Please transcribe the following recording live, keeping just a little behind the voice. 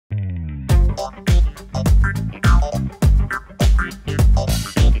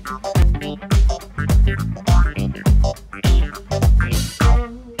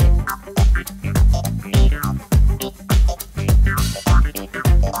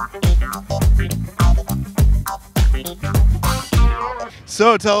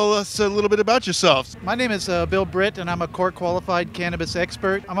So tell us a little bit about yourself. My name is Bill Britt, and I'm a court-qualified cannabis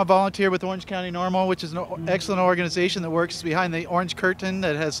expert. I'm a volunteer with Orange County NORML, which is an excellent organization that works behind the orange curtain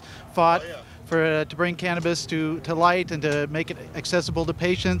that has fought to bring cannabis to light and to make it accessible to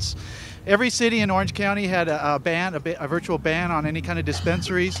patients. Every city in Orange County had a virtual ban on any kind of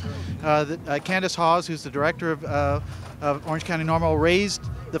dispensaries. Candace Hawes, who's the director of Orange County NORML, raised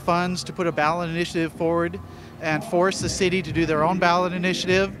the funds to put a ballot initiative forward and force the city to do their own ballot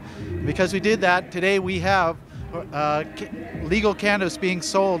initiative. Because we did that, today we have legal cannabis being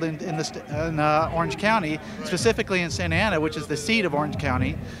sold in Orange County, specifically in Santa Ana, which is the seat of Orange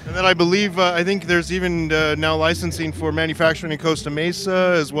County. And then I believe, I think there's even now licensing for manufacturing in Costa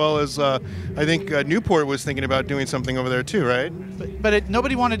Mesa, as well as I think Newport was thinking about doing something over there too, right? But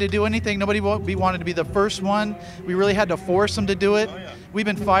nobody wanted to do anything. Nobody wanted to be the first one. We really had to force them to do it. We've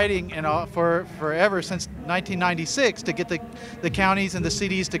been fighting, for forever, since 1996, to get the counties and the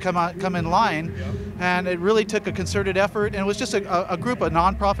cities to come in line, and it really took a concerted effort. And it was just a group, a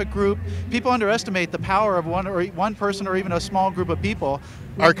nonprofit group. People underestimate the power of one person or even a small group of people.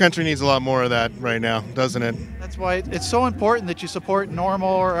 Our country needs a lot more of that right now, doesn't it? That's why it's so important that you support NORML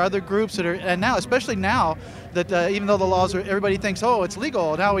or other groups that are, and now, especially now, that even though the laws are, everybody thinks, oh, it's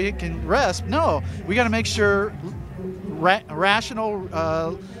legal, now we can rest. No, we got to make sure rational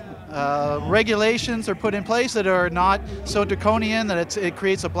regulations are put in place that are not so draconian that it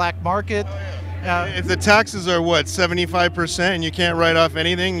creates a black market. If the taxes are what, 75%, and you can't write off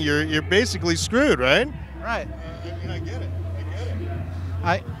anything, you're basically screwed, right? Right. I get it.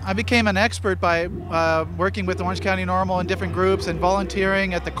 I became an expert by working with Orange County NORML in different groups and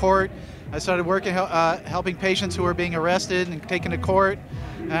volunteering at the court. I started working helping patients who were being arrested and taken to court,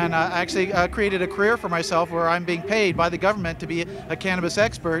 and I actually created a career for myself where I'm being paid by the government to be a cannabis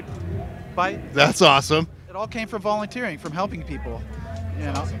expert. That's awesome. It all came from volunteering, from helping people,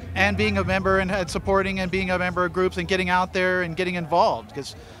 and being a member and supporting and being a member of groups and getting out there and getting involved,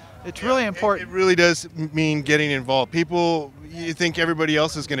 because it's really important. It really does mean getting involved. People, you think everybody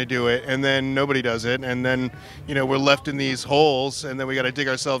else is going to do it, and then nobody does it, and then we're left in these holes, and then we got to dig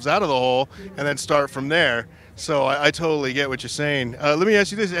ourselves out of the hole and then start from there. So I totally get what you're saying. Let me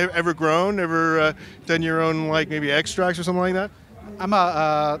ask you this: ever grown? Ever done your own, like maybe extracts or something like that? I'm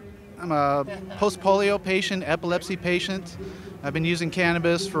a post-polio patient, epilepsy patient. I've been using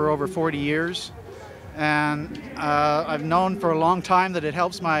cannabis for over 40 years. And I've known for a long time that it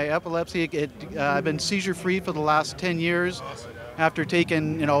helps my epilepsy. I've been seizure-free for the last 10 years after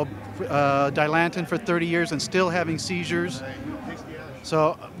taking, Dilantin for 30 years and still having seizures.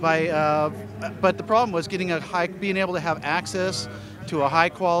 So but the problem was being able to have access to a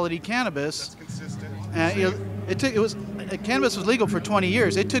high-quality cannabis. And cannabis was legal for 20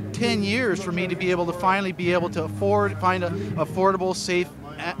 years. It took 10 years for me to be able to finally find an affordable, safe.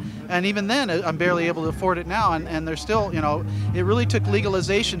 And even then, I'm barely able to afford it now, and there's still, it really took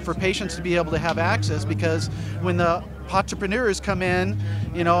legalization for patients to be able to have access, because when the entrepreneurs come in,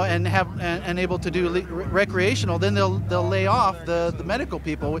 and able to do recreational, then they'll lay off the medical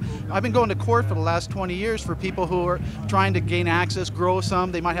people. I've been going to court for the last 20 years for people who are trying to gain access, grow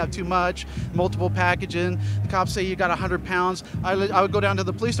some. They might have too much, multiple packaging. The cops say you got 100 pounds. I would go down to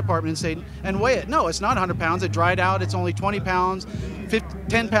the police department and say, and weigh it. No, it's not 100 pounds. It dried out. It's only 20 pounds.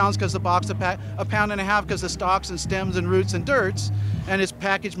 10 pounds because the box, a pound and a half because the stalks and stems and roots and dirts, and it's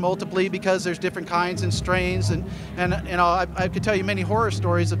packaged multiply because there's different kinds and strains, and I could tell you many horror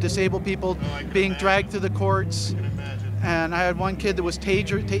stories of disabled people being dragged through the courts. And I had one kid that was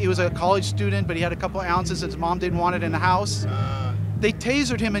tasered. He was a college student, but he had a couple of ounces and his mom didn't want it in the house. They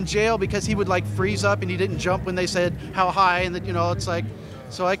tasered him in jail because he would freeze up and he didn't jump when they said how high, and that it's like.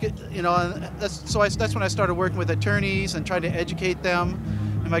 So I could, that's when I started working with attorneys and tried to educate them.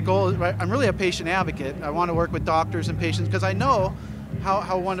 And my goal is, I'm really a patient advocate. I want to work with doctors and patients because I know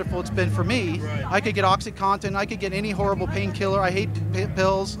how wonderful it's been for me. Right. I could get OxyContin, I could get any horrible painkiller. I hate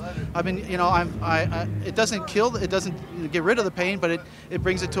pills. I've been, it doesn't kill, it doesn't get rid of the pain, but it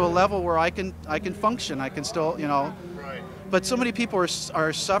brings it to a level where I can function. I can still, Right. But so many people are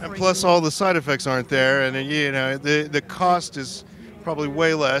suffering. And plus, all the side effects aren't there, and the cost is probably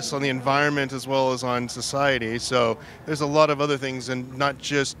way less on the environment as well as on society. So there's a lot of other things, and not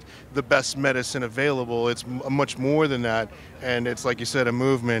just the best medicine available. It's much more than that, and it's, like you said, a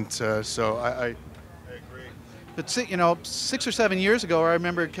movement. So I agree. But 6 or 7 years ago, I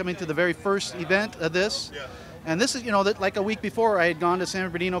remember coming to the very first event of this. Yeah. And this is, like a week before, I had gone to San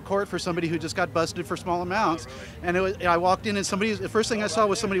Bernardino court for somebody who just got busted for small amounts. And I walked in, and the first thing I saw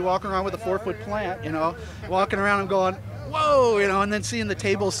was somebody walking around with a 4-foot plant, walking around and going, whoa, and then seeing the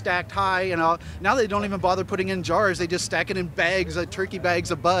tables stacked high, now they don't even bother putting in jars, they just stack it in bags, turkey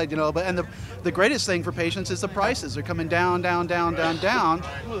bags of bud, but the greatest thing for patients is the prices. They're coming down, down, down, down, down.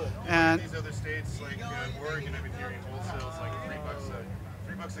 And these other states like Oregon, I've been hearing wholesale is like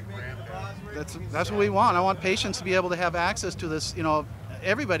 $3 a gram. That's what we want. I want patients to be able to have access to this,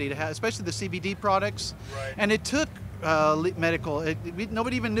 everybody to have, especially the CBD products. Right. And it took medical.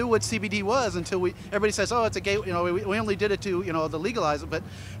 Nobody even knew what CBD was until everybody says, oh, it's a gay. We only did it to to legalize it. But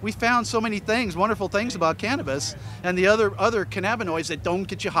we found so many things, wonderful things about cannabis and the other cannabinoids that don't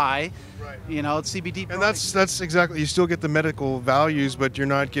get you high. Right. CBD. And that's exactly. You still get the medical values, but you're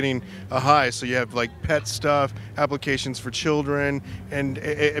not getting a high. So you have like pet stuff, applications for children, and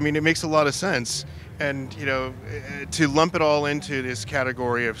it makes a lot of sense. And to lump it all into this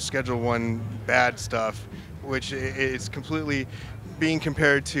category of Schedule I bad stuff, which is completely being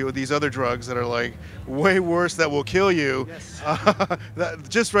compared to these other drugs that are like way worse, that will kill you. Yes.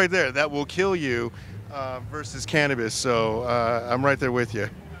 Just right there, that will kill you, versus cannabis. So I'm right there with you.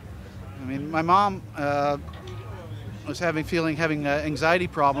 My mom was having anxiety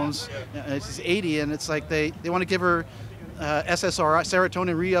problems. She's 80, and it's like they want to give her SSRI,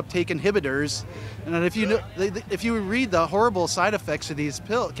 serotonin reuptake inhibitors, and if you read the horrible side effects of these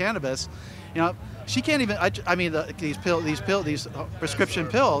cannabis, she can't even. These prescription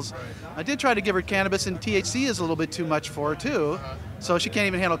pills. I did try to give her cannabis, and THC is a little bit too much for her too, so she can't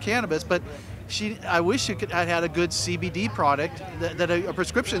even handle cannabis. But I wish she could have had a good CBD product, a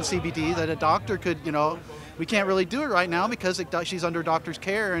prescription CBD that a doctor could, We can't really do it right now because she's under doctor's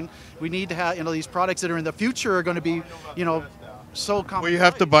care, and we need to have, these products that are in the future are going to be, so complicated. Well, you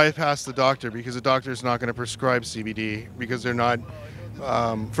have to bypass the doctor because the doctor is not going to prescribe CBD because they're not.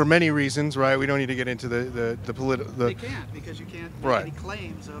 For many reasons, right? We don't need to get into the political. They can't, because you can't make right. any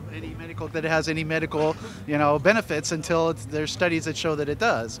claims of any medical that it has any medical, benefits until there's studies that show that it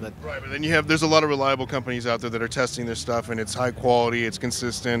does. But right, but then there's a lot of reliable companies out there that are testing their stuff, and it's high quality, it's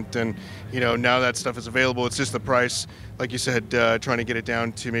consistent, and now that stuff is available. It's just the price, like you said, trying to get it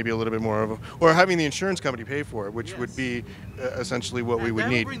down to maybe a little bit more or having the insurance company pay for it, which would be essentially what we would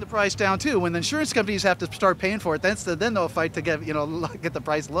need. Bring the price down too. When the insurance companies have to start paying for it, then they'll fight to get get the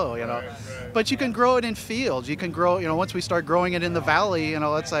price low. Right. But you can grow it in fields. You can grow. Once we start growing it in the valley,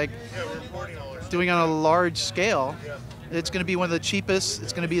 it's like doing it on a large scale. Yeah. It's going to be one of the cheapest.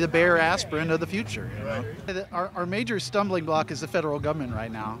 It's going to be the Bayer asprin of the future. Right. Our major stumbling block is the federal government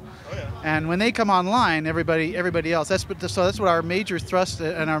right now. Oh, yeah. And when they come online, everybody else. That's what our major thrust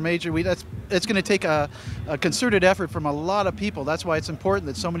and our major. It's going to take a concerted effort from a lot of people. That's why it's important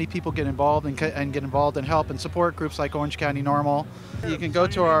that so many people get involved and get involved and help and support groups like Orange County NORML. You can go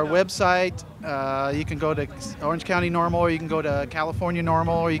to our website. You can go to Orange County NORML, or you can go to California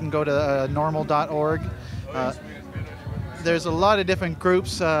NORML, or you can go to NORML.org. There's a lot of different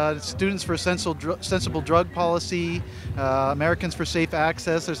groups, Students for Sensible Drug Policy, Americans for Safe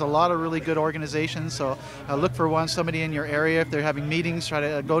Access. There's a lot of really good organizations, so look for somebody in your area. If they're having meetings, try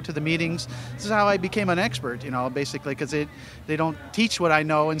to go to the meetings. This is how I became an expert, basically, because they don't teach what I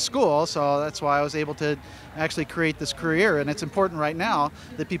know in school, so that's why I was able to actually create this career. And it's important right now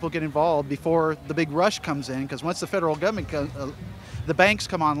that people get involved before the big rush comes in, because once the federal government the banks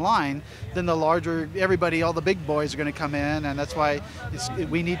come online, then everybody, all the big boys are going to come in, and that's why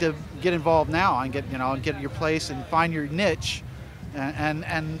we need to get involved now and get your place and find your niche,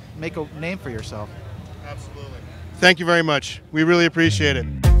 and make a name for yourself. Absolutely. Thank you very much. We really appreciate it.